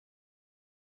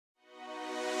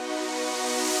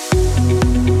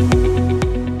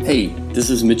This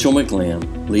is Mitchell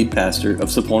McLam, lead pastor of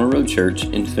Sapona Road Church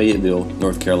in Fayetteville,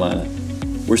 North Carolina.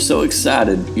 We're so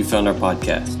excited you found our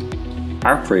podcast.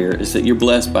 Our prayer is that you're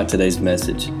blessed by today's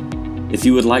message. If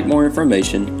you would like more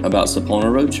information about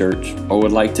Sapona Road Church or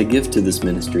would like to give to this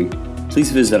ministry, please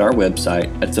visit our website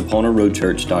at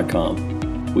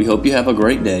saponaroadchurch.com. We hope you have a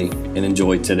great day and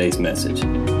enjoy today's message.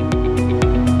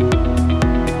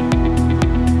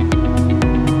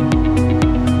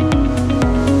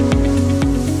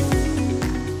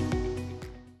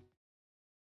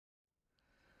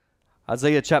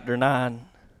 Isaiah chapter 9,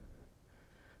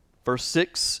 verse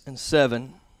 6 and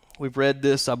 7. We've read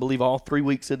this, I believe, all 3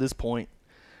 weeks at this point.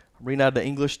 I'm reading out of the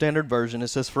English Standard Version. It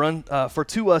says, For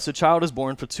to us a child is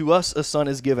born, for to us a son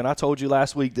is given. I told you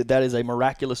last week that is a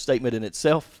miraculous statement in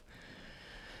itself.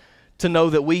 To know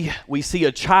that we see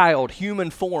a child, human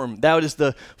form, that is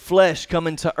the flesh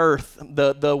coming to earth,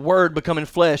 the word becoming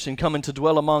flesh and coming to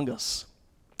dwell among us.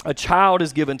 A child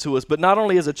is given to us, but not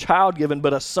only is a child given,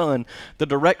 but a son, the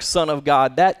direct Son of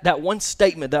God. That one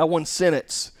statement, that one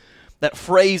sentence, that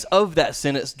phrase of that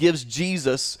sentence gives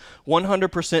Jesus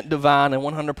 100% divine and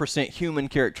 100% human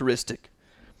characteristic.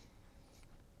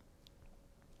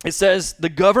 It says, the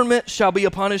government shall be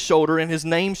upon his shoulder, and his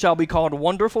name shall be called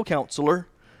Wonderful Counselor,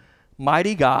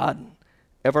 Mighty God,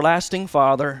 Everlasting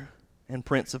Father, and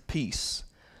Prince of Peace.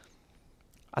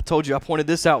 I told you, I pointed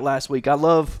this out last week. I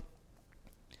love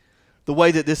the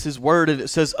way that this is worded. It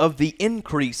says, of the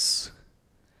increase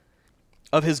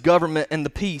of his government and the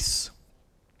peace,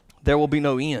 there will be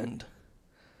no end.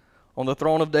 On the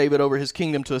throne of David over his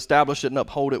kingdom, to establish it and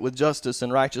uphold it with justice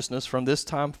and righteousness from this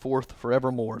time forth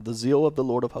forevermore. The zeal of the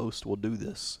Lord of hosts will do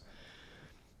this.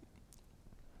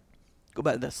 Go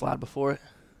back to that slide before it.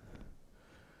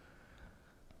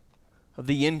 Of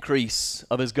the increase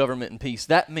of his government and peace.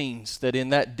 That means that in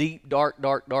that deep, dark,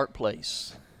 dark, dark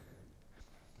place,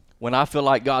 when I feel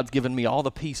like God's given me all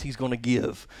the peace he's going to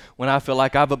give, when I feel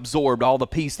like I've absorbed all the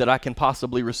peace that I can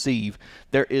possibly receive,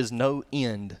 there is no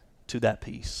end to that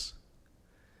peace.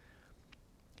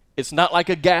 It's not like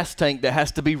a gas tank that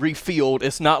has to be refilled.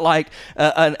 It's not like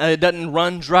it doesn't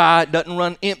run dry, it doesn't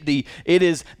run empty. It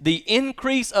is the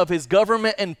increase of his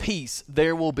government and peace,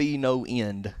 there will be no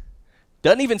end.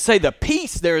 Doesn't even say the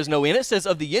peace there is no end. It says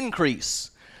of the increase.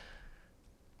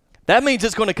 That means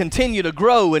it's going to continue to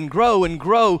grow and grow and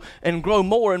grow and grow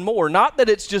more and more. Not that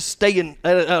it's just staying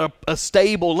at a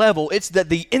stable level. It's that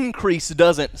the increase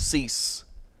doesn't cease.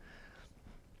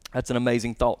 That's an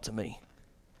amazing thought to me.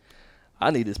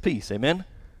 I need his peace, amen?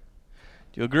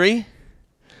 Do you agree?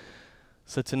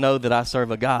 So to know that I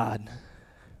serve a God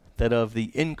that of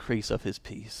the increase of his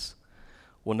peace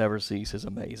will never cease is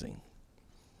amazing.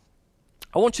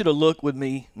 I want you to look with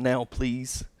me now,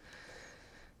 please,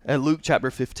 at Luke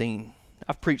chapter 15.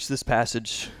 I've preached this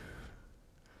passage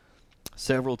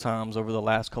several times over the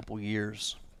last couple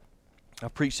years.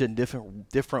 I've preached it in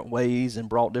different ways and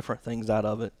brought different things out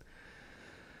of it.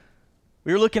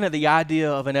 We were looking at the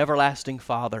idea of an everlasting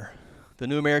Father. The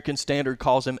New American Standard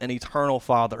calls him an eternal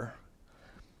Father.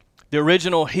 The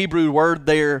original Hebrew word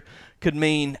there could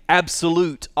mean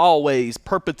absolute, always,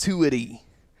 perpetuity,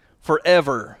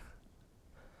 forever.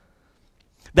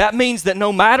 That means that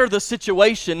no matter the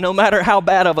situation, no matter how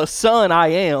bad of a son I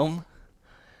am,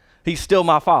 he's still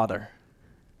my father.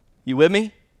 You with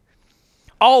me?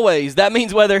 Always. That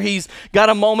means whether he's got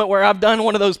a moment where I've done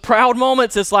one of those proud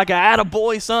moments, it's like a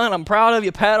attaboy, son, I'm proud of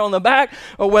you, pat on the back,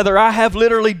 or whether I have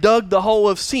literally dug the hole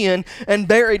of sin and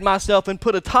buried myself and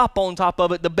put a top on top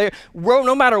of it.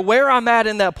 No matter where I'm at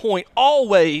in that point,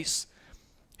 always,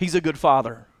 he's a good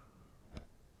father.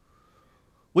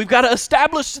 We've got to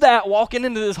establish that walking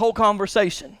into this whole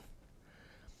conversation.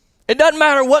 It doesn't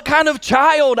matter what kind of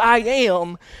child I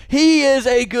am, he is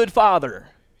a good father.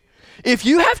 If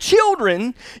you have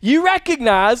children, you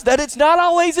recognize that it's not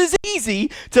always as easy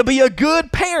to be a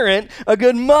good parent, a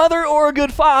good mother, or a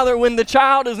good father when the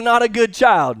child is not a good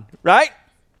child, right?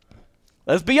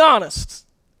 Let's be honest.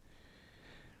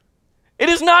 It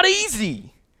is not easy.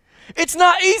 It's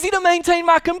not easy to maintain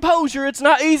my composure. It's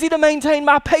not easy to maintain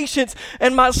my patience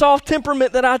and my soft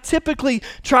temperament that I typically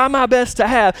try my best to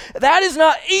have. That is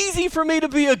not easy for me to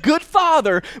be a good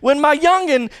father when my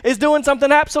youngin is doing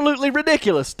something absolutely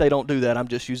ridiculous. They don't do that. I'm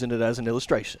just using it as an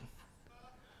illustration.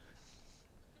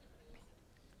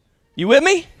 You with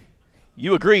me?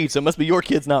 You agreed, so it must be your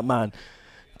kids, not mine.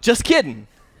 Just kidding.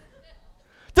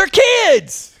 They're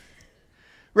kids,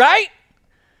 right?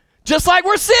 Just like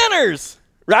we're sinners.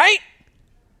 Right?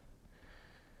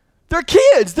 They're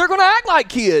kids. They're going to act like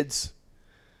kids.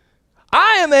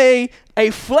 I am a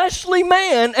fleshly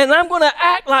man, and I'm going to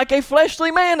act like a fleshly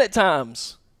man at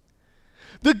times.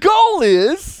 The goal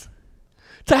is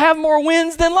to have more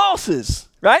wins than losses,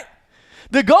 right?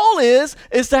 The goal is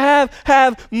to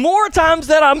have more times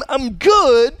that I'm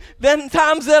good than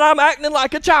times that I'm acting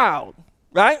like a child,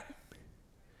 right?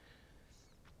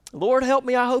 Lord help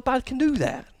me, I hope I can do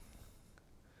that.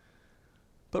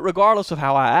 But regardless of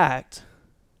how I act,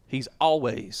 he's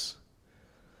always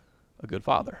a good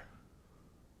father.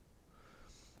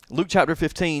 Luke chapter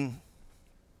 15,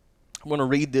 I'm going to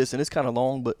read this, and it's kind of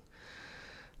long, but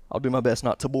I'll do my best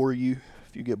not to bore you.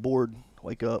 If you get bored,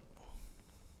 wake up.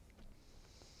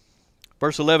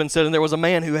 Verse 11 said, and there was a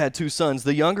man who had 2 sons.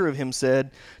 The younger of him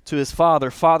said to his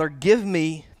father, Father, give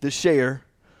me the share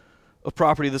of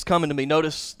property that's coming to me.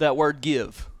 Notice that word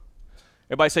give.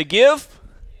 Everybody say give.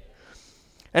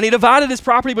 And he divided his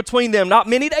property between them. Not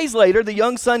many days later, the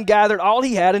young son gathered all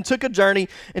he had and took a journey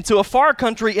into a far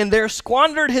country and there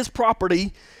squandered his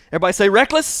property. Everybody say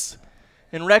reckless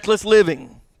and reckless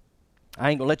living. I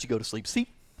ain't going to let you go to sleep. See?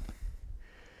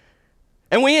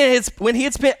 And when he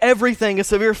had spent everything, a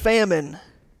severe famine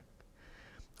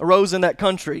arose in that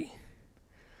country.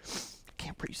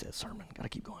 Can't preach that sermon. Got to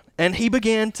keep going. And he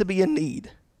began to be in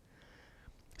need.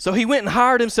 So he went and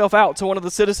hired himself out to one of the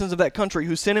citizens of that country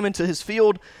who sent him into his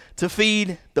field to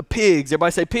feed the pigs.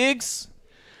 Everybody say pigs?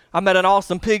 I met an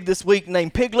awesome pig this week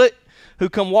named Piglet who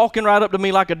come walking right up to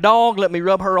me like a dog, let me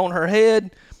rub her on her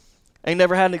head. Ain't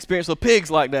never had an experience with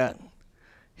pigs like that.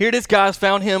 Here this guy's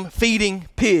found him feeding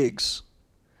pigs.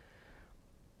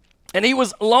 And he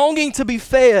was longing to be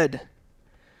fed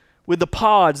with the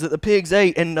pods that the pigs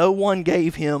ate, and no one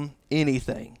gave him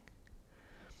anything.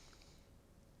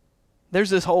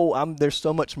 There's there's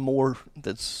so much more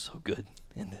that's so good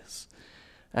in this.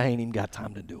 I ain't even got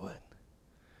time to do it.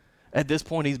 At this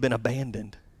point, he's been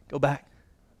abandoned. Go back.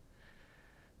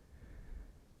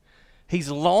 He's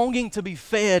longing to be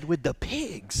fed with the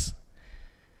pigs.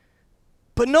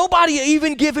 But nobody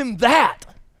even give him that.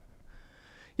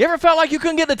 You ever felt like you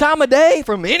couldn't get the time of day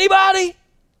from anybody?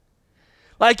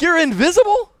 Like you're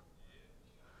invisible?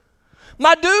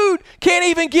 My dude can't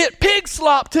even get pig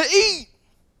slop to eat.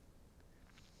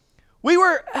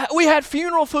 We had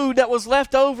funeral food that was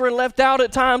left over and left out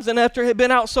at times, and after it had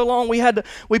been out so long,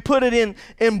 we put it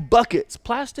in buckets,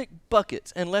 plastic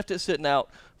buckets, and left it sitting out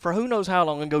for who knows how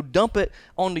long and go dump it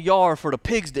on the yard for the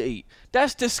pigs to eat.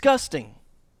 That's disgusting.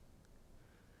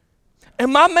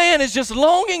 And my man is just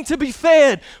longing to be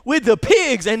fed with the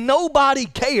pigs, and nobody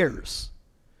cares.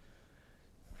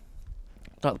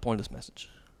 Not the point of this message.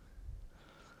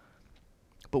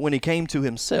 But when he came to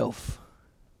himself,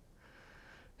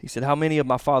 he said, how many of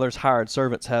my father's hired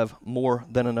servants have more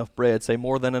than enough bread? Say,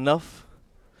 more than enough.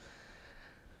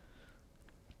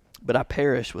 But I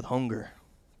perish with hunger.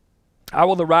 I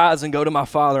will arise and go to my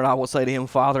father, and I will say to him,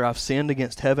 Father, I've sinned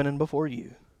against heaven and before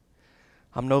you.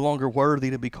 I'm no longer worthy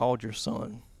to be called your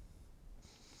son.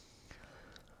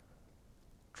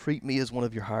 Treat me as one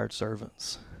of your hired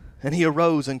servants. And he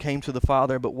arose and came to the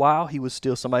father, but while he was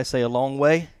still, somebody say, a long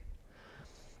way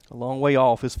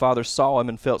off, his father saw him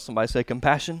and felt, somebody say,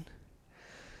 compassion,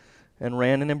 and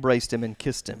ran and embraced him and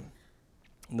kissed him.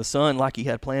 And the son, like he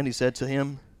had planned, he said to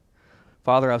him,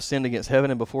 Father, I've sinned against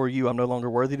heaven and before you. I'm no longer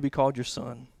worthy to be called your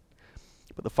son.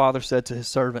 But the father said to his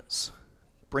servants,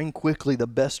 bring quickly the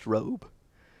best robe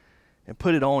and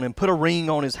put it on him. Put a ring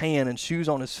on his hand and shoes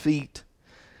on his feet.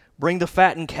 Bring the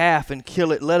fattened calf and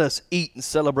kill it. Let us eat and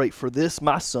celebrate, for this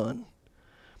my son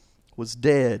was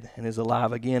dead and is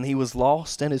alive again. He was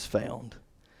lost and is found.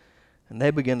 And they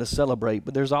began to celebrate,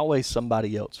 but there's always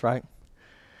somebody else, right?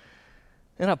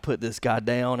 And I put this guy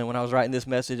down, and when I was writing this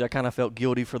message, I kind of felt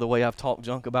guilty for the way I've talked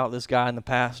junk about this guy in the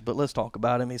past, but let's talk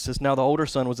about him. He says, now the older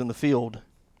son was in the field,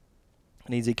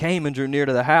 and as he came and drew near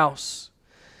to the house,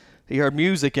 he heard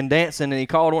music and dancing, and he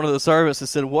called one of the servants and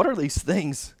said, what are these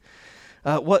things?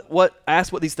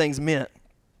 Asked what these things meant.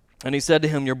 And he said to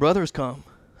him, your brother's come,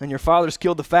 and your father's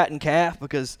killed the fattened calf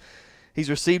because he's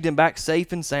received him back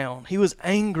safe and sound. He was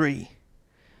angry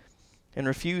and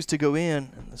refused to go in,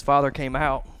 and his father came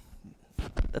out.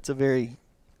 That's a very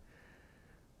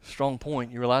strong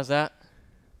point. You realize that?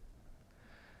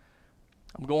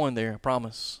 I'm going there, I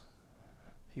promise.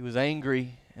 He was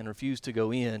angry and refused to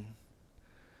go in,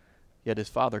 yet his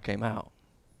father came out.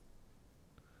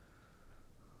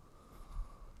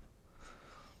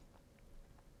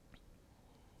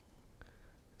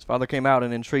 His father came out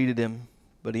and entreated him,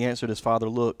 but he answered his father,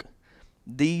 look,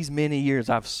 these many years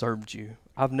I've served you.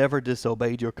 I've never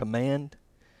disobeyed your command,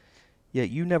 yet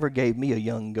you never gave me a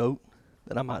young goat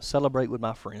that I might celebrate with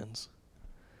my friends.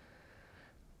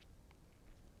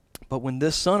 But when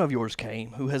this son of yours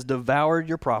came, who has devoured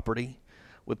your property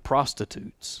with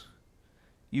prostitutes,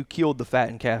 you killed the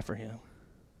fattened calf for him.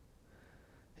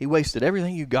 He wasted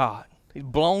everything you got. He's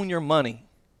blown your money.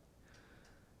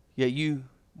 Yet you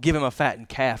give him a fattened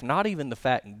calf, not even the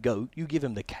fattened goat. You give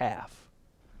him the calf.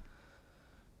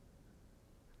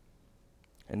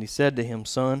 And he said to him,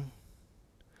 son,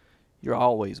 you're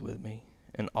always with me,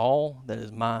 and all that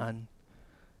is mine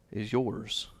is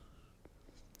yours.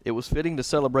 It was fitting to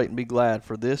celebrate and be glad,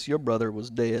 for this your brother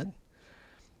was dead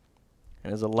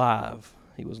and is alive.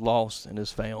 He was lost and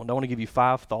is found. I want to give you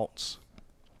 5 thoughts.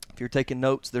 If you're taking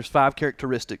notes, there's 5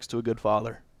 characteristics to a good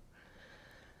father.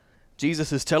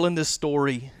 Jesus is telling this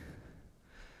story.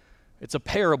 It's a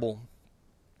parable.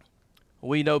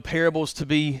 We know parables to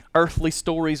be earthly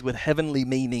stories with heavenly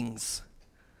meanings.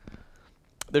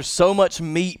 There's so much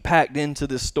meat packed into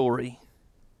this story.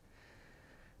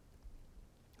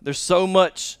 There's so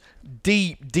much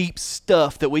deep, deep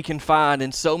stuff that we can find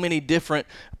in so many different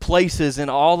places in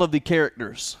all of the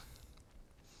characters.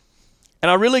 And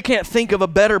I really can't think of a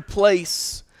better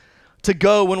place to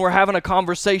go when we're having a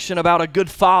conversation about a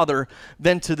good father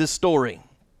than to this story.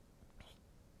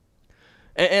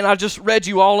 And I just read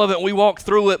you all of it and we walked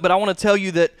through it, but I want to tell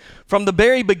you that from the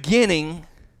very beginning,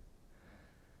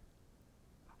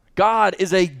 God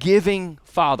is a giving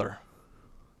father.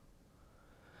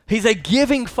 He's a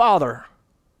giving father.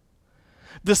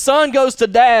 The son goes to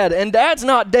dad, and dad's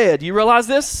not dead. You realize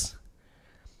this?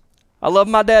 I love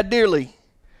my dad dearly,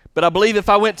 but I believe if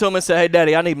I went to him and said, hey,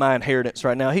 Daddy, I need my inheritance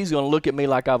right now, he's going to look at me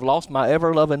like I've lost my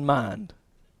ever-loving mind.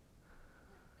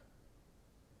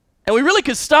 And we really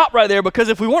could stop right there, because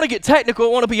if we want to get technical, I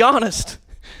want to be honest.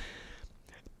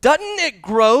 Doesn't it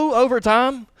grow over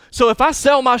time? So if I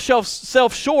sell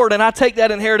myself short and I take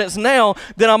that inheritance now,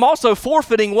 then I'm also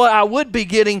forfeiting what I would be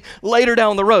getting later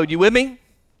down the road. You with me?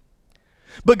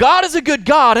 But God is a good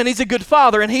God, and he's a good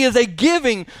father, and he is a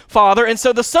giving father. And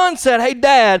so the son said, hey,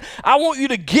 Dad, I want you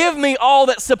to give me all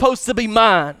that's supposed to be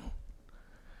mine.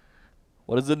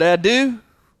 What does the dad do?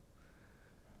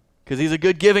 Because he's a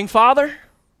good giving father,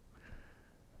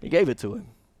 he gave it to him.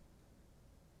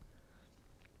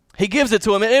 He gives it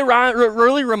to him. And it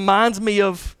really reminds me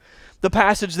of the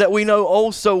passage that we know oh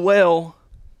so well,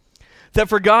 that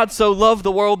for God so loved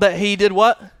the world that he did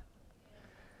what?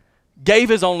 Gave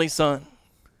his only son.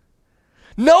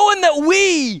 Knowing that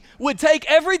we would take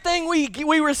everything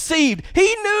we received.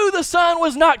 He knew the son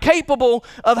was not capable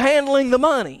of handling the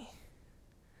money.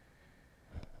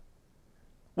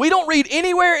 We don't read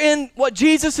anywhere in what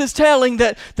Jesus is telling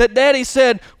that Daddy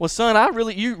said, well, son,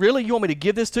 you want me to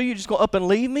give this to you? You're just going to up and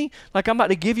leave me? Like I'm about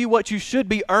to give you what you should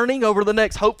be earning over the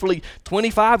next, hopefully,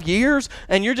 25 years,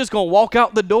 and you're just going to walk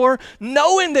out the door?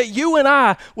 Knowing that you and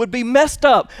I would be messed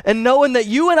up, and knowing that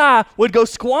you and I would go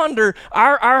squander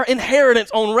our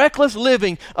inheritance on reckless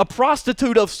living, a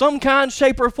prostitute of some kind,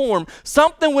 shape, or form.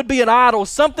 Something would be an idol.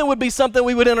 Something would be something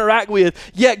we would interact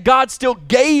with. Yet God still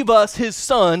gave us his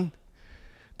son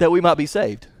that we might be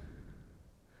saved.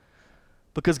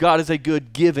 Because God is a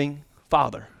good giving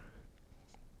father.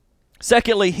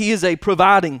 Secondly, he is a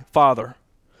providing father.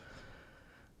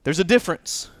 There's a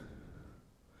difference.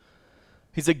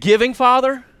 He's a giving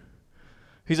father.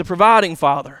 He's a providing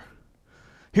father.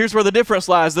 Here's where the difference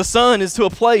lies. The son is to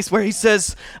a place where he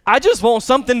says, I just want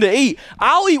something to eat.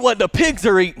 I'll eat what the pigs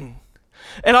are eating.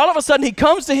 And all of a sudden he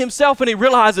comes to himself and he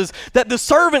realizes that the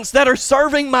servants that are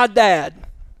serving my dad,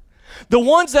 the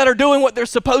ones that are doing what they're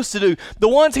supposed to do, the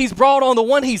ones he's brought on, the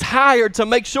one he's hired to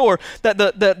make sure that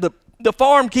the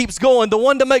farm keeps going, the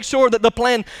one to make sure that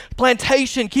the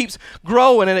plantation keeps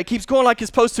growing and it keeps going like it's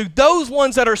supposed to, those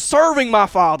ones that are serving my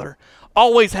father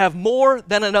always have more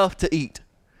than enough to eat.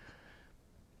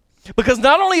 Because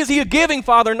not only is he a giving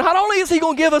father, not only is he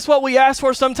going to give us what we ask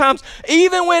for sometimes,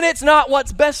 even when it's not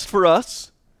what's best for us.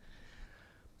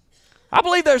 I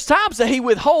believe there's times that he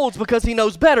withholds because he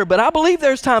knows better, but I believe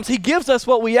there's times he gives us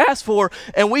what we ask for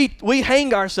and we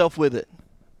hang ourselves with it.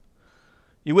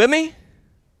 You with me?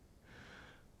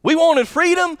 We wanted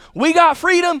freedom, we got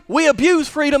freedom, we abuse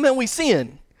freedom, and we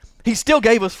sin. He still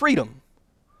gave us freedom,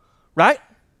 right?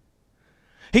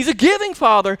 He's a giving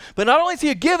father, but not only is he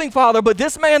a giving father, but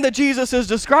this man that Jesus is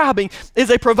describing is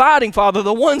a providing father.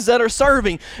 The ones that are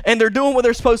serving and they're doing what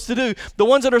they're supposed to do, the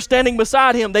ones that are standing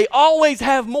beside him, they always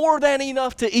have more than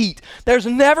enough to eat. There's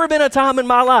never been a time in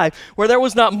my life where there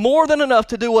was not more than enough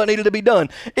to do what needed to be done.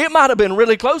 It might have been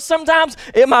really close sometimes.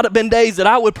 It might have been days that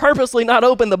I would purposely not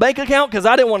open the bank account because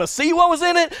I didn't want to see what was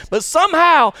in it, but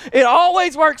somehow it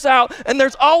always works out and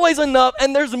there's always enough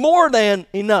and there's more than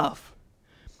enough.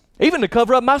 Even to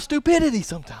cover up my stupidity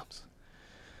sometimes.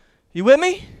 You with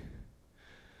me?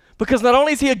 Because not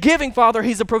only is he a giving father,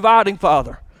 he's a providing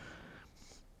father.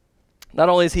 Not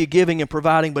only is he a giving and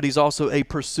providing, but he's also a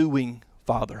pursuing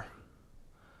father.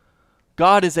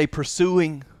 God is a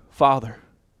pursuing Father.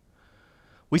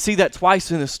 We see that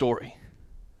twice in this story.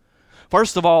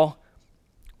 First of all,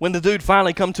 when the dude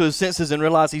finally come to his senses and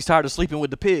realized he's tired of sleeping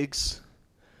with the pigs,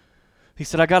 he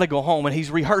said, I got to go home. And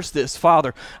he's rehearsed this.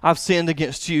 Father, I've sinned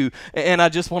against you, and I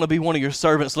just want to be one of your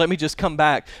servants. Let me just come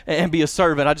back and be a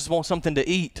servant. I just want something to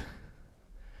eat.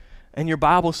 And your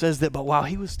Bible says that, but while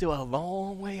he was still a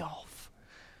long way off,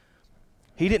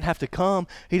 he didn't have to come.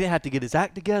 He didn't have to get his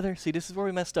act together. See, this is where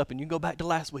we messed up, and you can go back to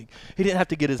last week. He didn't have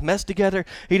to get his mess together.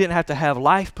 He didn't have to have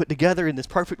life put together in this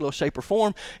perfect little shape or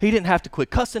form. He didn't have to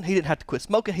quit cussing. He didn't have to quit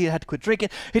smoking. He didn't have to quit drinking.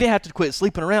 He didn't have to quit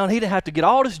sleeping around. He didn't have to get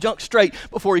all this junk straight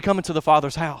before he come into the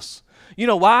Father's house. You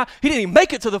know why? He didn't even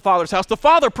make it to the Father's house. The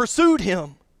Father pursued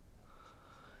him.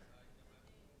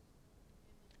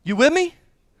 You with me?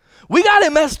 We got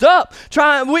it messed up.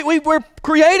 We're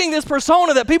creating this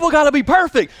persona that people got to be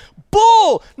perfect.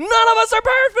 Bull! None of us are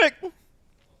perfect.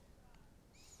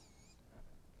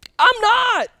 I'm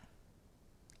not.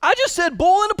 I just said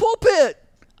bull in the pulpit.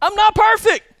 I'm not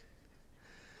perfect.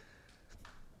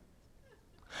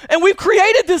 And we've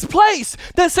created this place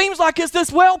that seems like it's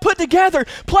this well put together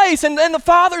place. And the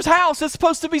Father's house is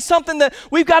supposed to be something that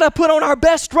we've got to put on our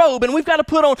best robe, and we've got to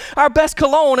put on our best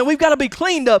cologne, and we've got to be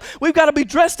cleaned up. We've got to be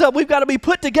dressed up. We've got to be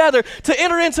put together to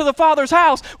enter into the Father's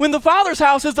house, when the Father's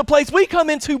house is the place we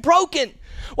come into broken.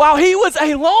 While he was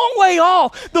a long way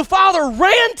off, the Father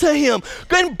ran to him,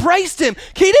 embraced him.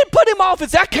 He didn't put him off and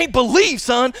say, I can't believe,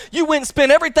 son, you went and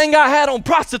spent everything I had on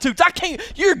prostitutes.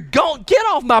 You're gone, get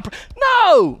off my,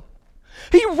 no.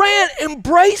 He ran,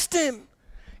 embraced him,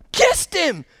 kissed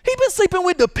him. He'd been sleeping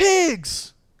with the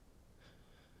pigs.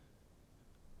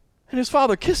 And his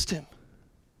Father kissed him.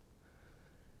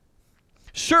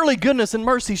 Surely goodness and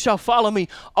mercy shall follow me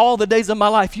all the days of my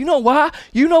life. You know why?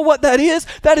 You know what that is?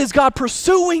 That is God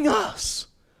pursuing us.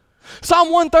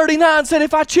 Psalm 139 said,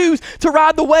 if I choose to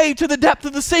ride the wave to the depth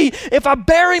of the sea, if I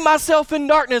bury myself in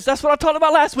darkness, that's what I talked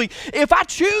about last week. If I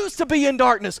choose to be in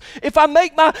darkness, if I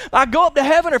go up to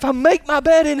heaven, or if I make my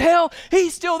bed in hell,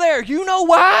 he's still there. You know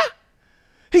why?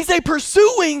 He's a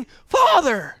pursuing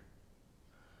Father.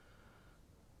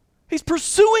 He's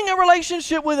pursuing a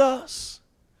relationship with us.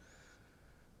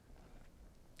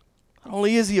 Not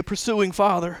only is he a pursuing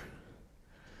Father,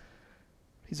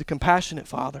 he's a compassionate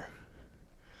Father.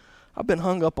 I've been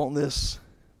hung up on this.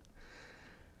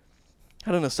 I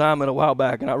had an assignment a while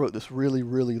back, and I wrote this really,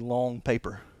 really long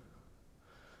paper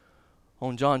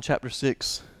on John chapter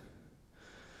 6,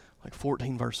 like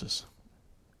 14 verses.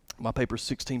 My paper's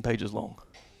 16 pages long.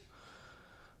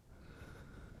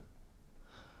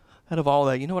 Out of all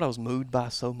that, you know what I was moved by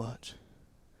so much?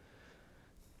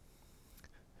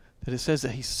 That it says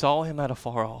that he saw him at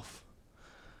afar off.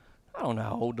 I don't know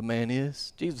how old the man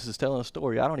is. Jesus is telling a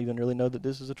story. I don't even really know that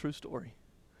this is a true story.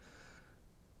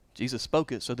 Jesus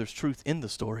spoke it, so there's truth in the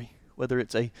story, whether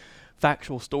it's a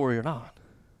factual story or not.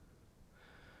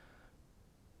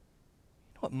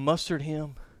 You know what mustered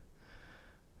him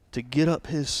to get up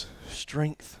his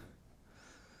strength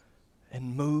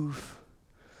and move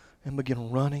and begin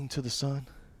running to the Son?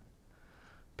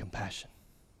 Compassion.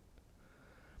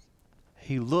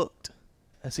 He looked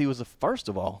as he was, first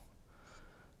of all,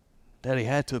 that he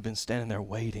had to have been standing there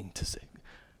waiting to see.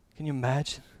 Can you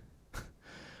imagine?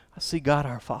 I see God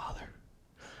our Father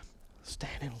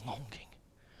standing longing,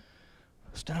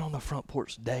 standing on the front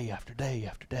porch day after day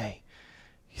after day.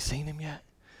 You seen him yet?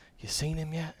 You seen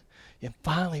him yet? And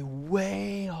finally,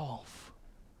 way off,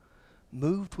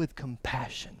 moved with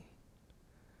compassion,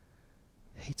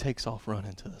 he takes off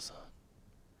running to the Son.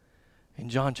 In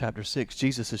John chapter 6,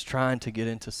 Jesus is trying to get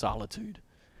into solitude.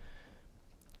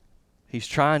 He's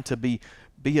trying to be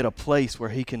at a place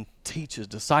where he can teach his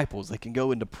disciples. They can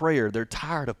go into prayer. They're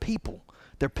tired of people.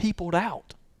 They're peopled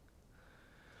out.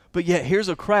 But yet here's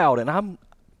a crowd, and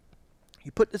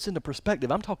you put this into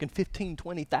perspective, I'm talking 15,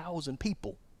 20,000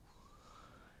 people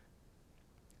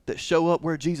that show up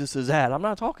where Jesus is at. I'm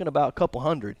not talking about a couple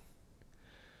hundred.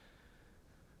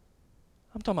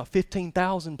 I'm talking about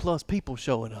 15,000 plus people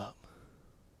showing up.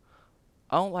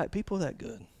 I don't like people that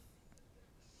good.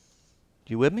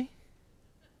 You with me?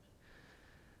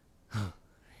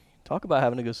 Talk about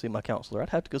having to go see my counselor. I'd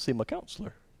have to go see my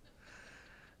counselor.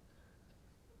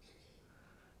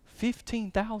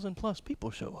 15,000 plus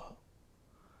people show up.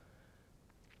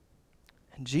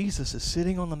 And Jesus is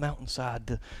sitting on the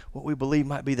mountainside, what we believe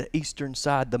might be the eastern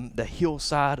side, the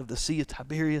hillside of the Sea of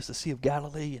Tiberias, the Sea of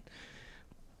Galilee.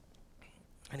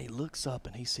 And he looks up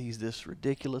and he sees this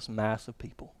ridiculous mass of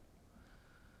people.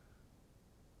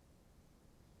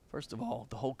 First of all,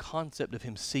 the whole concept of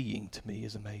him seeing to me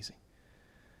is amazing.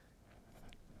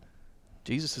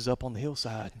 Jesus is up on the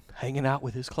hillside, hanging out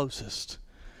with his closest.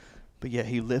 But yet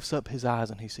he lifts up his eyes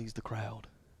and he sees the crowd.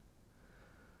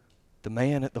 The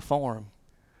man at the farm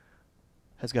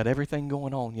has got everything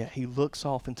going on, yet he looks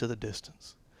off into the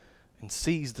distance and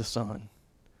sees the sun.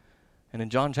 And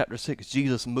in John chapter 6,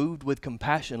 Jesus, moved with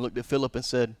compassion, looked at Philip and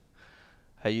said,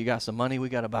 hey, you got some money? We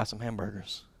got to buy some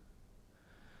hamburgers.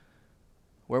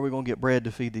 Where are we going to get bread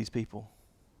to feed these people?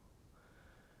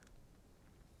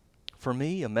 For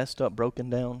me, a messed up, broken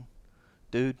down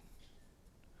dude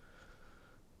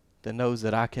that knows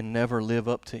that I can never live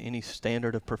up to any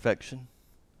standard of perfection,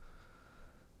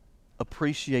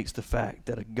 appreciates the fact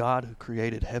that a God who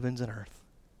created heavens and earth,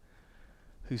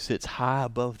 who sits high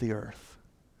above the earth,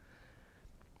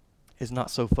 is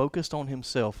not so focused on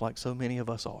himself like so many of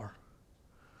us are,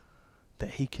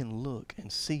 that he can look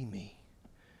and see me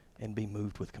and be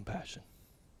moved with compassion.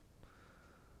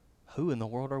 Who in the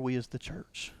world are we as the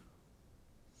church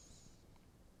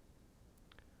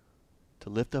to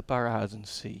lift up our eyes and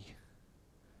see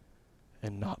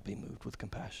and not be moved with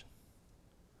compassion?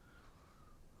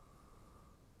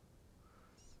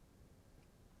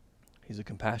 He's a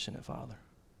compassionate Father.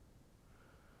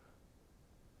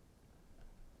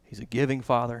 He's a giving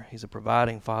Father. He's a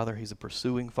providing Father. He's a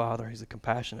pursuing Father. He's a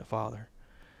compassionate Father.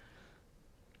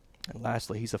 And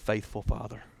lastly, He's a faithful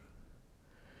Father.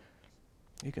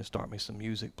 You can start me some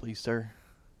music, please, sir.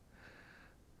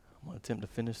 I'm going to attempt to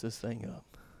finish this thing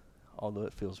up, although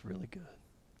it feels really good.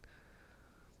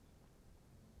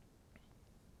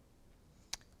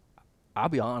 I'll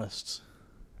be honest.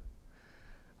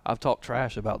 I've talked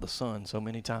trash about the Son so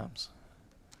many times.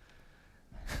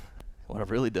 What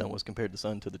I've really done was compared the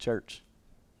Son to the church.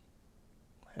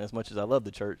 And as much as I love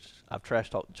the church, I've trash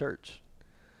talked the church.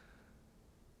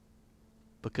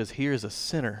 Because here's a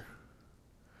sinner.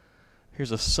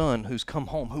 Here's a son who's come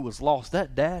home who was lost.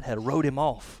 That dad had wrote him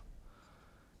off.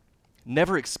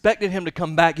 Never expected him to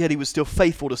come back, yet he was still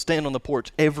faithful to stand on the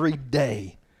porch every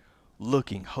day,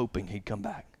 looking, hoping he'd come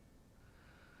back.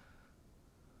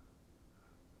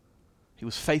 He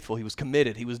was faithful, he was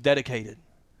committed, he was dedicated.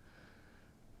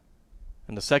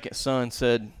 And the second son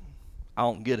said, I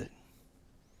don't get it.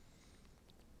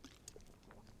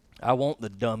 I want the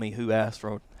dummy who asked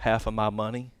for half of my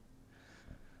money.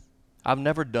 I've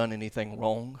never done anything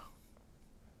wrong.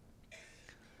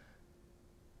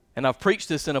 And I've preached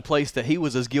this in a place that he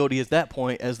was as guilty at that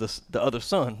point as the other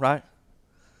son, right?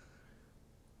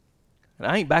 And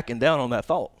I ain't backing down on that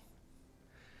thought.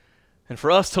 And for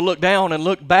us to look down and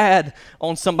look bad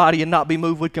on somebody and not be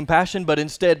moved with compassion, but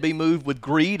instead be moved with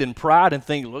greed and pride and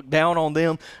think, look down on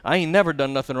them. I ain't never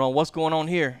done nothing wrong. What's going on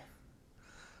here?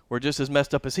 We're just as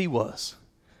messed up as he was.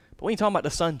 But we ain't talking about the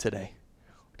son today.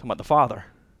 We're talking about the father.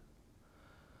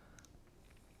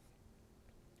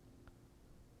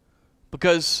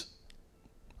 Because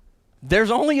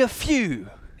there's only a few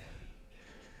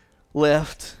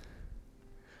left,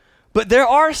 but there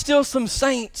are still some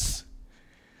saints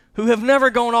who have never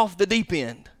gone off the deep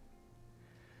end.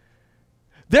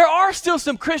 There are still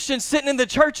some Christians sitting in the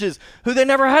churches who they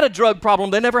never had a drug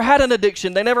problem, they never had an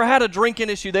addiction, they never had a drinking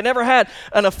issue, they never had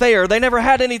an affair, they never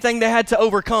had anything they had to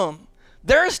overcome.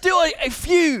 There are still a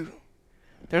few.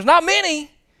 There's not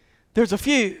many, there's a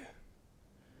few.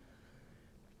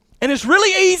 And it's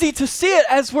really easy to see it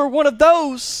as we're one of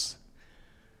those.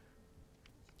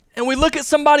 And we look at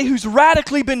somebody who's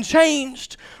radically been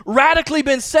changed, radically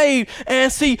been saved,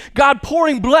 and see God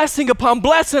pouring blessing upon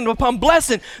blessing upon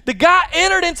blessing. The guy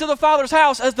entered into the Father's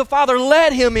house as the Father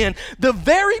led him in. The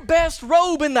very best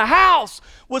robe in the house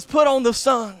was put on the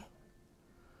Son.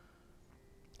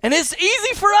 And it's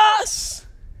easy for us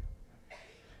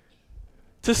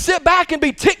to sit back and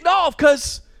be ticked off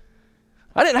because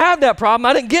I didn't have that problem.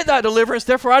 I didn't get that deliverance.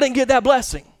 Therefore, I didn't get that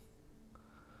blessing.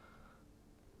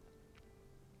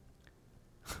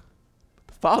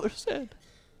 The Father said,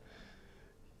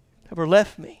 never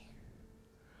left me.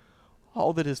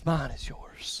 All that is mine is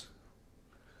yours.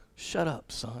 Shut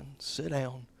up, son. Sit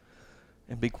down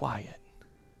and be quiet.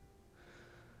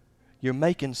 You're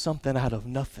making something out of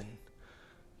nothing.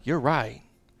 You're right.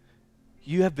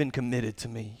 You have been committed to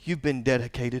me. You've been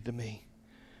dedicated to me.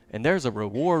 And there's a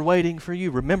reward waiting for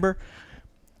you. Remember,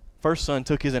 first son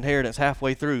took his inheritance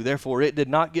halfway through. Therefore, it did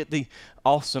not get the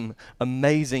awesome,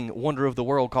 amazing wonder of the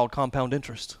world called compound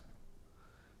interest.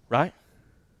 Right?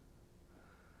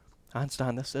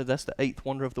 Einstein said that's the 8th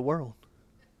wonder of the world.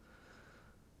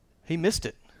 He missed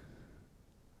it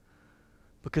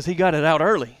because he got it out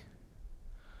early.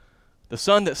 The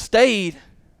son that stayed,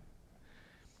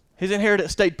 his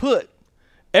inheritance stayed put.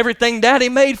 Everything daddy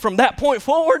made from that point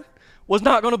forward was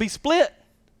not going to be split.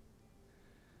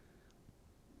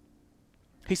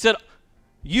 He said,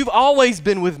 You've always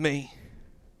been with me.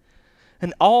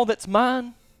 And all that's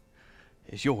mine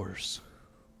is yours.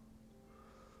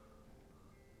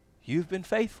 You've been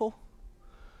faithful.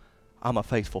 I'm a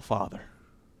faithful Father.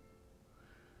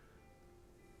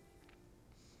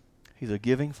 He's a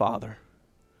giving Father.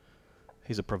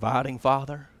 He's a providing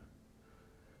Father.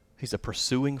 He's a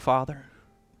pursuing Father.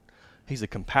 He's a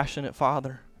compassionate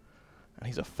Father. And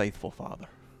He's a faithful Father.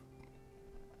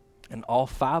 And all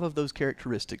 5 of those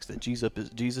characteristics that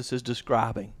Jesus is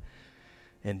describing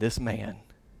in this man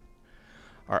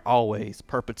are always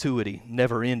perpetuity,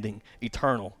 never-ending,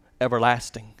 eternal,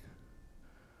 everlasting.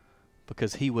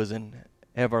 Because He was an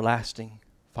everlasting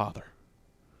Father.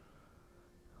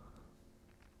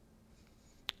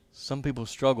 Some people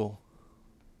struggle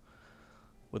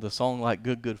with a song like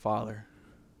Good, Good Father.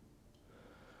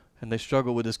 And they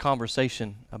struggle with this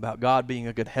conversation about God being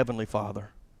a good heavenly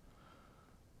Father.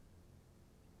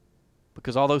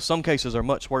 Because although some cases are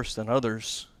much worse than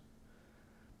others,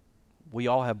 we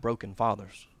all have broken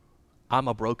fathers. I'm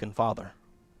a broken father,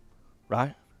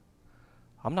 right?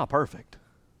 I'm not perfect.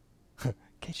 In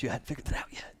case you hadn't figured that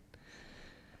out yet.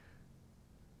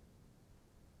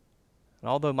 And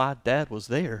although my dad was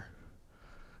there,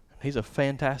 he's a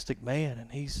fantastic man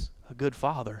and he's a good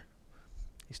father,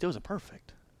 he still isn't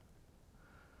perfect.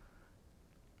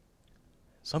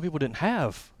 Some people didn't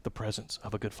have the presence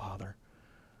of a good father,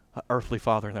 an earthly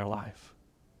father in their life.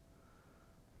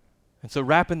 And so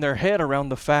wrapping their head around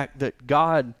the fact that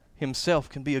God Himself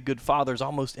can be a good father is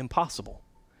almost impossible.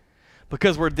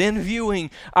 Because we're then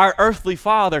viewing our earthly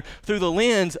father through the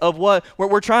lens of where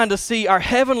we're trying to see our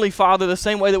heavenly Father the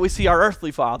same way that we see our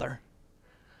earthly father.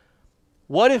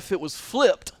 What if it was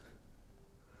flipped?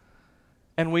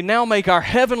 And we now make our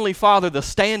heavenly Father the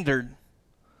standard.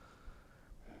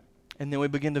 And then we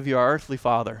begin to view our earthly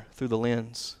father through the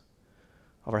lens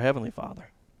of our heavenly Father.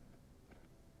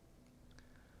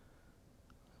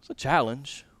 It's a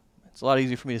challenge. It's a lot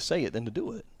easier for me to say it than to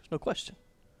do it. There's no question.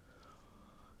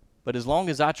 But as long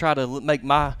as I try to make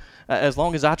God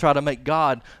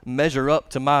measure up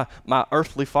to my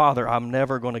earthly father, I'm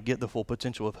never going to get the full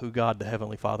potential of who God the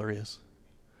heavenly Father is.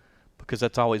 Because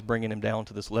that's always bringing Him down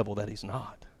to this level that He's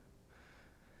not.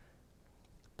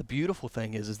 The beautiful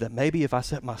thing is that maybe if I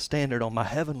set my standard on my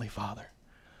heavenly Father,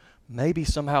 maybe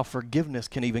somehow forgiveness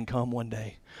can even come one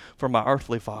day for my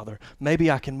earthly father.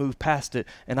 Maybe I can move past it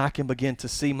and I can begin to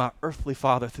see my earthly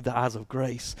father through the eyes of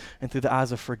grace and through the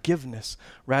eyes of forgiveness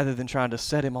rather than trying to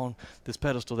set him on this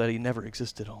pedestal that he never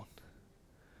existed on.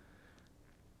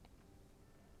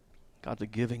 God's a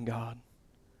giving God.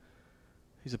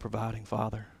 He's a providing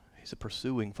Father. He's a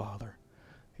pursuing Father.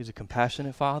 He's a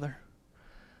compassionate Father.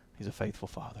 He's a faithful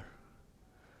Father.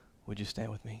 Would you stand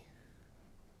with me?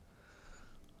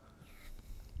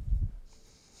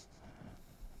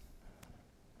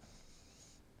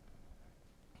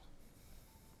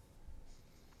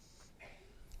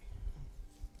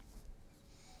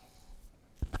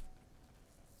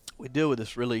 We deal with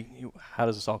this really, how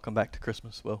does this all come back to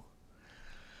Christmas? Well,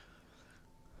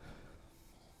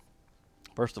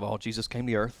 first of all, Jesus came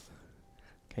to earth.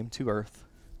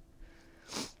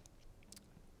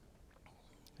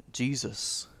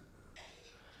 Jesus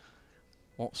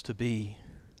wants to be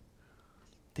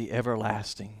the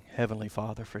everlasting Heavenly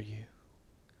Father for you.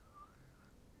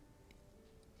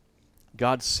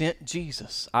 God sent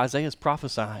Jesus. Isaiah's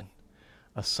prophesying.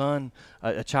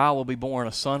 A child will be born,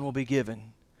 a son will be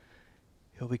given.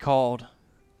 He'll be called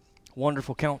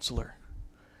Wonderful Counselor,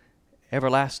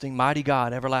 Everlasting Mighty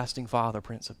God, Everlasting Father,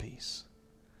 Prince of Peace.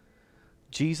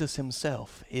 Jesus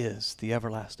Himself is the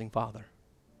everlasting Father.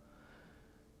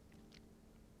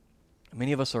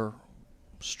 Many of us are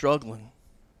struggling.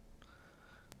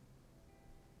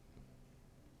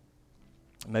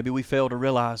 Maybe we fail to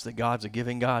realize that God's a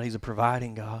giving God. He's a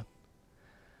providing God.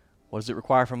 What does it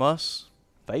require from us?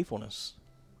 Faithfulness.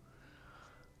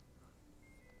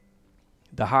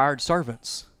 The hired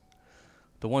servants,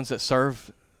 the ones that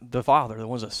serve the Father, the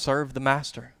ones that serve the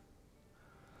Master.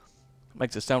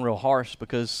 Makes it sound real harsh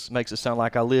because it makes it sound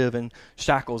like I live in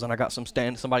shackles and I got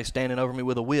somebody standing over me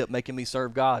with a whip making me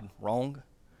serve God. Wrong.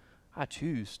 I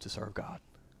choose to serve God.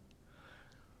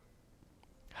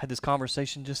 I had this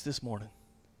conversation just this morning.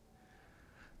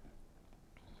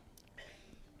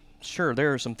 Sure,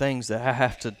 there are some things that I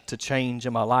have to change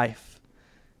in my life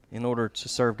in order to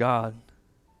serve God.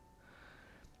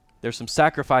 There's some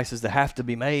sacrifices that have to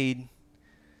be made.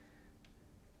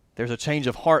 There's a change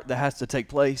of heart that has to take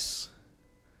place.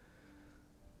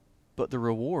 But the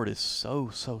reward is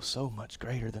so much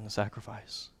greater than the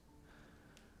sacrifice.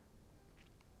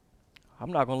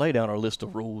 I'm not going to lay down a list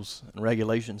of rules and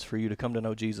regulations for you to come to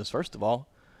know Jesus. First of all,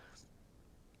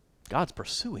 God's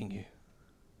pursuing you.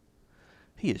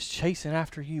 He is chasing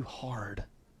after you hard.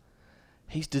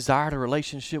 He's desired a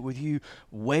relationship with you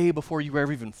way before you were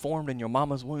ever even formed in your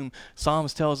mama's womb.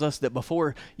 Psalms tells us that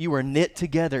before you were knit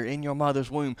together in your mother's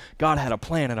womb, God had a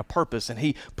plan and a purpose, and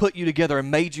He put you together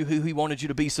and made you who He wanted you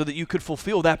to be so that you could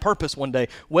fulfill that purpose one day.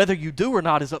 Whether you do or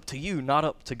not is up to you, not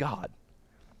up to God.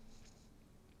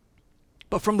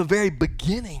 But from the very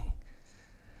beginning,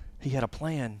 He had a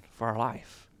plan for our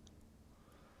life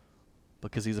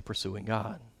because He's a pursuing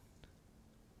God.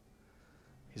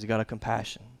 He's got a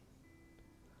compassion.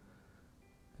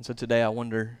 And so today I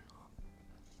wonder,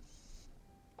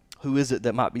 who is it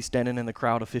that might be standing in the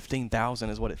crowd of 15,000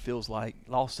 is what it feels like,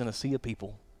 lost in a sea of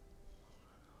people.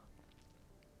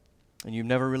 And you've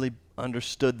never really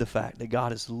understood the fact that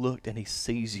God has looked and He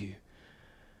sees you.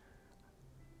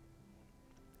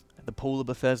 At the pool of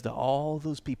Bethesda, all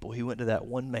those people, He went to that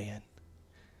one man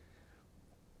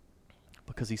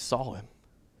because He saw him.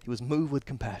 He was moved with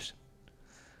compassion.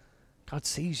 God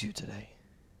sees you today.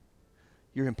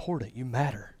 You're important. You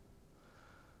matter.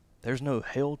 There's no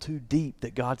hell too deep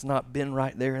that God's not been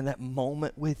right there in that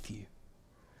moment with you,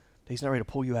 that He's not ready to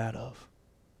pull you out of.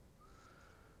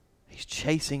 He's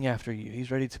chasing after you.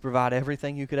 He's ready to provide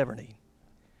everything you could ever need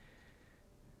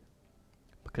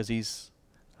because He's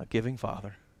a giving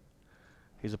Father.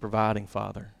 He's a providing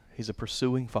Father. He's a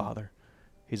pursuing Father.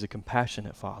 He's a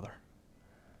compassionate Father.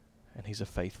 And He's a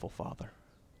faithful Father.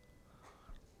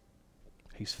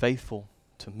 He's faithful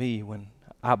to me when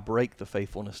I break the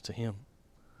faithfulness to Him.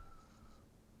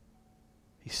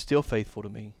 He's still faithful to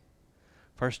me.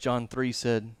 1 John 3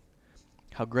 said,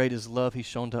 how great is love He's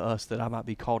shown to us that I might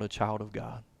be called a child of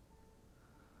God.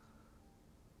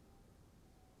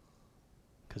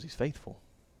 Because He's faithful.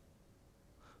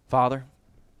 Father,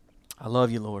 I love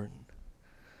You, Lord.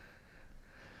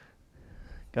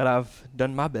 God, I've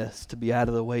done my best to be out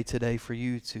of the way today for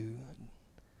You to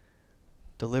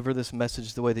deliver this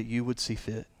message the way that You would see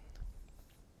fit.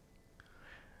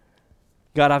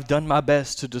 God, I've done my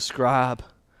best to describe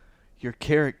Your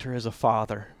character as a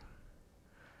Father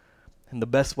in the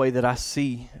best way that I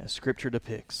see as Scripture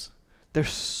depicts.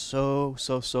 There's so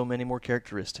many more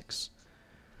characteristics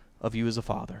of You as a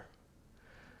Father.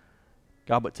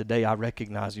 God, but today I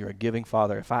recognize You're a giving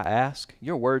Father. If I ask,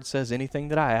 Your word says anything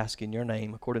that I ask in Your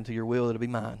name, according to Your will, it'll be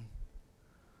mine.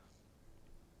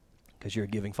 Because You're a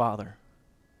giving Father.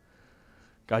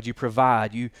 God, You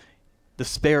provide. The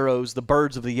sparrows, the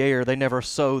birds of the air, they never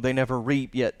sow, they never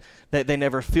reap, yet they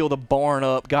never fill the barn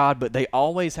up, God, but they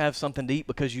always have something to eat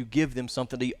because You give them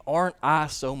something to eat. Aren't I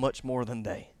so much more than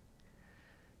they?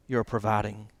 You're a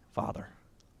providing Father.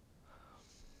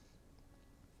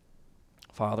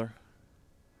 Father,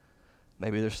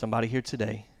 maybe there's somebody here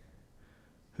today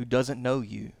who doesn't know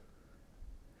You.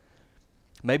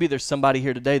 Maybe there's somebody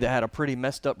here today that had a pretty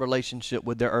messed up relationship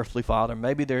with their earthly father.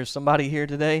 Maybe there's somebody here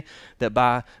today that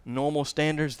by normal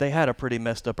standards, they had a pretty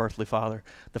messed up earthly father.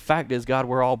 The fact is, God,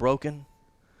 we're all broken.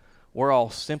 We're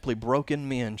all simply broken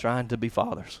men trying to be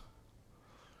fathers.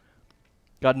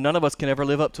 God, none of us can ever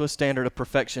live up to a standard of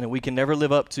perfection, and we can never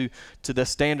live up to the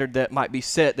standard that might be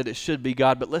set that it should be,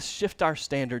 God, but let's shift our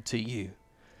standard to You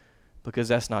because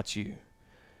that's not You.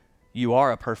 You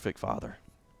are a perfect Father.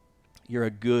 You're a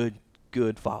good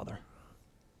Father.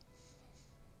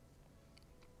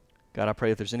 God, I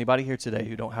pray if there's anybody here today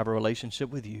who don't have a relationship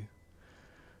with You,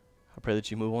 I pray that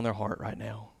You move on their heart right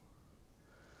now.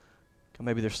 God,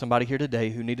 maybe there's somebody here today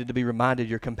who needed to be reminded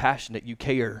You're compassionate, You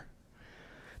care.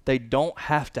 They don't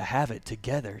have to have it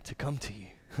together to come to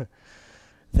You.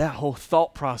 That whole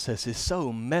thought process is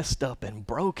so messed up and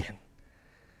broken.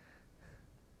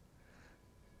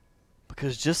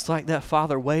 Because just like that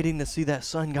father waiting to see that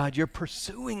son, God, You're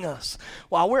pursuing us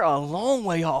while we're a long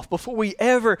way off before we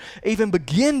ever even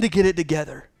begin to get it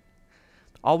together.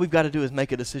 All we've got to do is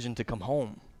make a decision to come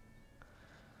home.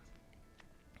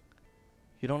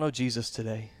 You don't know Jesus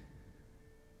today.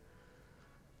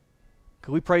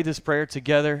 Could we pray this prayer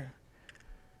together?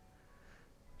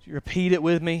 You repeat it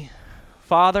with me.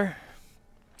 Father,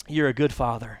 You're a good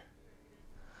Father.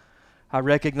 I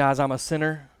recognize I'm a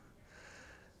sinner.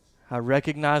 I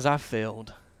recognize I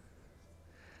failed.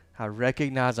 I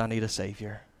recognize I need a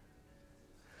Savior.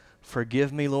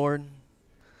 Forgive me, Lord.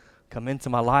 Come into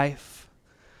my life.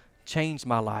 Change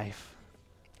my life.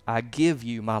 I give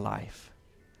You my life.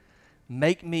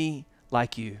 Make me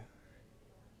like You.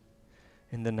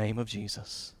 In the name of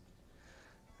Jesus.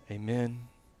 Amen.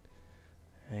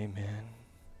 Amen.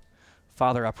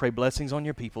 Father, I pray blessings on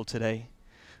Your people today.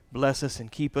 Bless us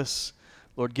and keep us.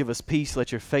 Lord, give us peace.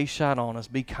 Let Your face shine on us.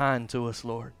 Be kind to us,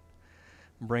 Lord.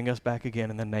 Bring us back again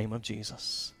in the name of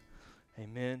Jesus.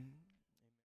 Amen.